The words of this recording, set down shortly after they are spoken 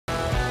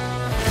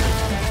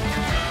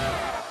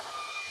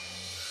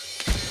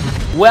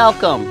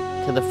Welcome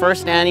to the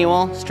first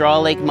annual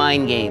Strawlake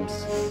Mind Games.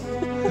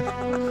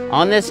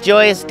 On this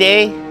joyous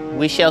day,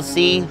 we shall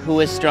see who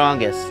is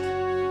strongest.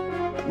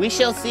 We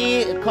shall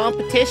see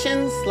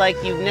competitions like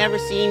you've never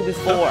seen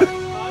before.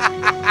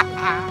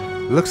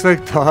 Looks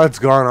like Todd's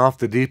gone off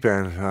the deep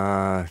end.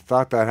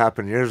 Thought that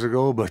happened years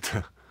ago, but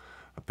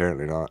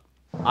apparently not.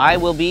 I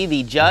will be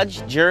the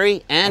judge,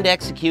 jury, and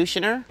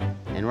executioner,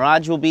 and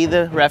Raj will be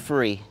the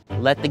referee.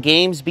 Let the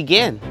games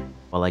begin.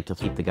 I like to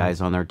keep the guys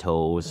on their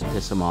toes,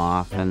 piss them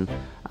off, and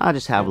I'll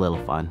just have a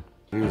little fun.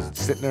 He was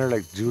sitting there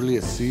like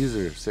Julius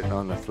Caesar, sitting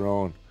on the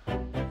throne. All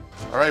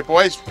right,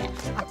 boys.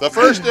 The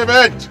first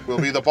event will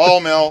be the ball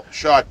mill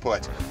shot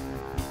put.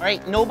 All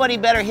right, nobody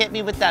better hit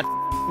me with that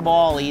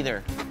ball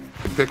either.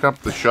 You pick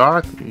up the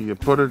shot, you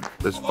put it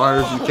as far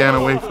as you can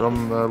away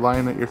from the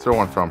line that you're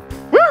throwing from.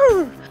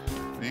 Woo!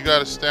 You got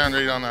to stand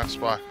right on that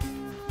spot.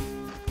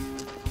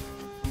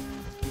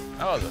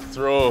 That was a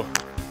throw.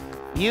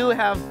 You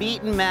have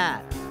beaten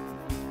Matt.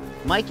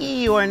 Mikey,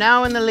 you are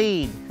now in the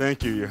lead.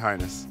 Thank you, Your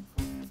Highness.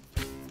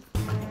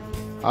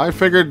 I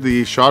figured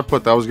the shot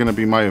put, that was going to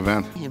be my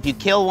event. If you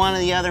kill one of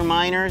the other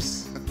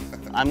miners,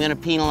 I'm going to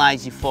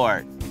penalize you for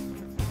it.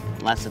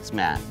 Unless it's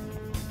Matt.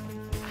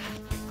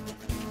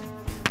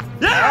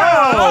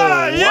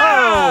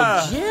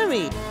 Yeah! Whoa,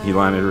 Jimmy! He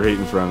landed right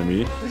in front of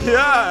me.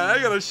 Yeah, I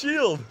got a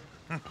shield.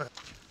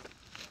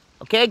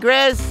 Okay,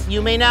 Grizz,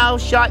 you may now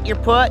shot your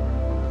put.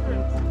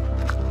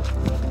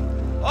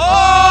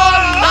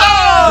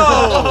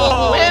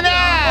 Oh!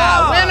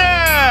 Winner!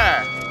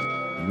 Winner!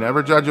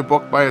 Never judge a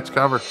book by its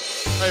cover.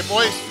 Hey,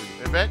 boys,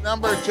 event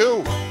number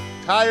 2,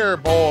 tire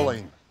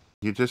bowling.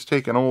 You just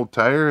take an old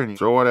tire and you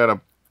throw it at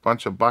a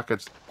bunch of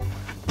buckets.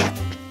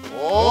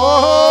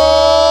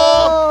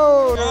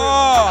 Oh!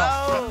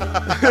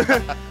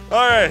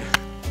 All right.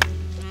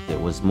 It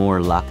was more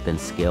luck than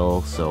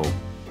skill, so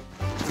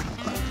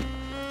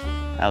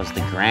that was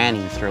the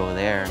granny throw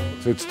there.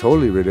 So it's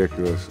totally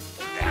ridiculous.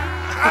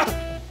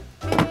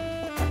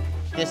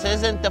 This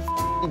isn't the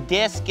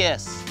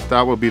discus.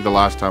 That will be the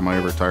last time I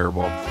ever tire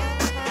bowl.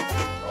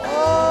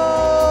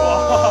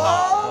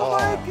 Oh,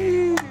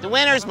 Mikey! The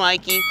winner's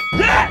Mikey.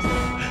 Yes!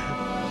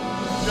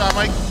 Good job,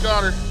 Mike.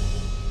 Got her.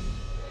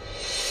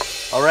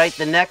 All right,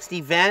 the next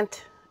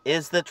event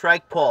is the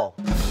trike pull.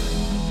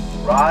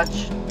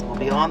 Raj will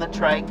be on the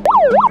trike.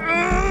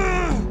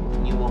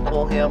 You will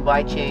pull him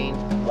by chain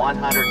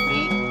 100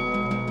 feet.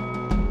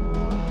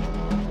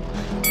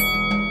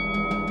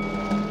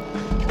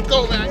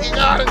 Go, man. You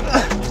got it.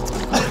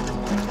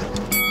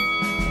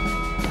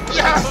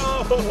 Yes!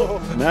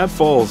 Matt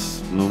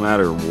falls no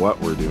matter what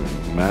we're doing.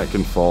 Matt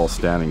can fall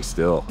standing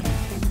still.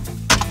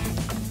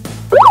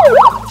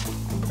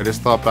 I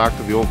just thought back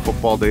to the old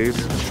football days.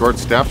 Short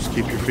steps,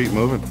 keep your feet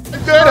moving.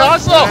 Good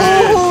hustle!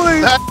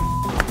 Holy!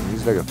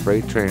 He's like a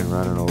freight train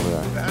running over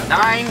that.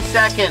 9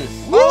 seconds.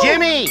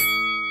 Jimmy,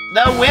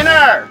 the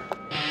winner.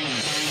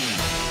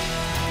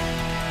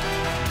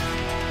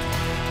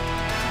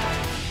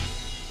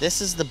 This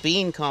is the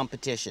bean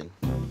competition.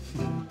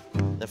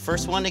 The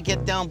first one to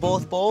get down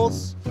both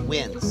bowls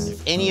wins.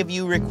 If any of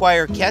you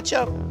require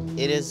ketchup,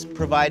 it is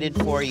provided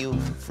for you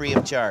free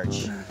of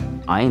charge.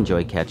 I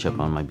enjoy ketchup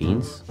on my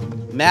beans.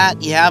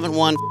 Matt, you haven't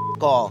won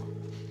all,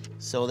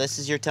 so this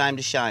is your time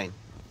to shine.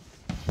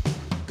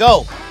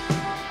 Go!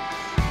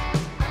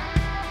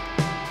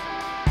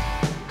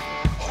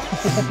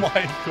 Oh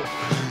my God.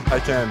 I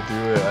can't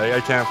do it.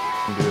 I can't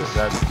do it.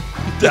 That's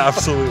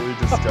absolutely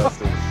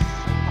disgusting.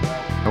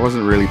 I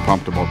wasn't really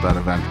pumped about that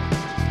event.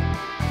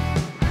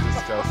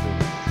 Disgusting.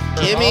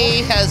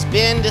 Jimmy has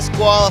been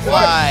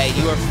disqualified.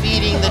 You are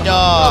feeding the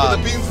dog.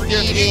 The beans were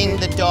getting Feeding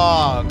the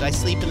dog. I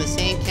sleep in the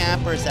same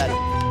camper as that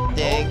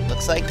dig.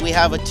 Looks like we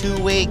have a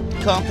two-way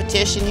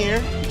competition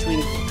here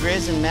between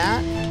Grizz and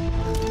Matt.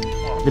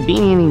 The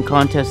bean eating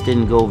contest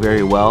didn't go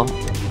very well.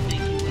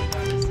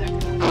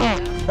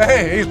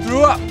 Hey, he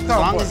threw up. As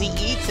long as he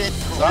eats it,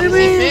 as long as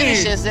he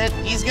finishes it,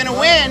 he's gonna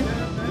win.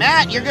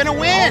 Matt, you're gonna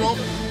win.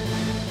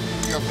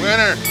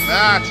 Winner,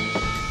 Matt.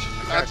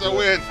 That's a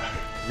win.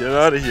 Get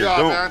out of here. Good job,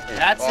 Don't. man.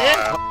 That's it.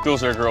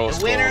 Those are gross.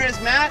 The winner is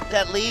Matt.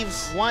 That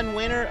leaves one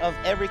winner of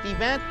every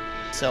event.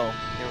 So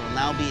there will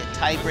now be a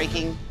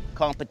tie-breaking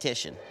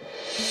competition.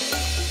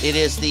 It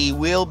is the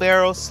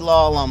wheelbarrow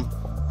slalom.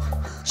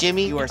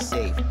 Jimmy, you are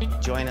safe.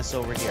 Join us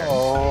over here.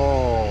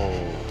 Oh.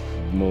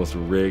 Most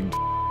rigged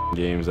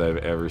games I've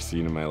ever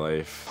seen in my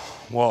life.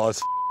 Well,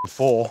 it's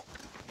full.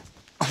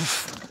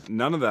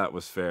 None of that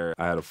was fair.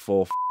 I had a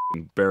full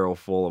barrel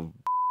full of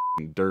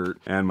dirt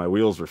and my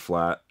wheels were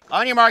flat.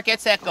 On your mark, get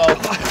set, go.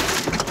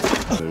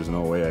 There's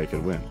no way I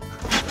could win.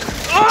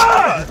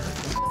 Ah!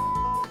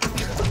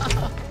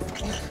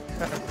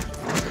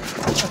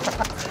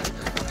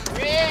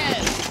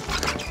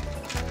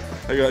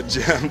 I got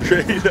jammed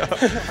right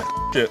up.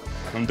 It.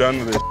 I'm done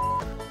with it.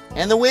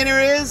 And the winner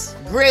is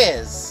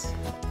Grizz.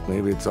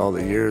 Maybe it's all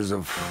the years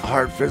of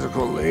hard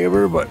physical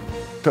labor, but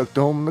took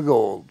home the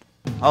gold.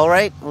 All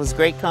right, it was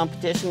great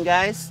competition,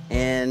 guys.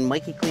 And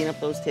Mikey, clean up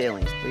those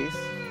tailings, please.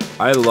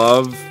 I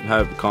love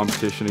having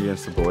competition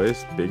against the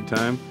boys, big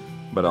time.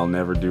 but I'll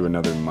never do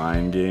another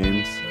mind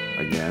games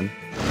again.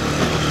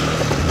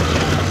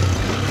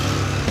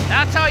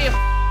 That's how you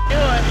do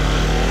it.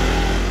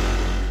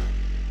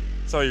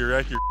 That's how you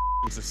wreck your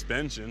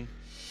suspension.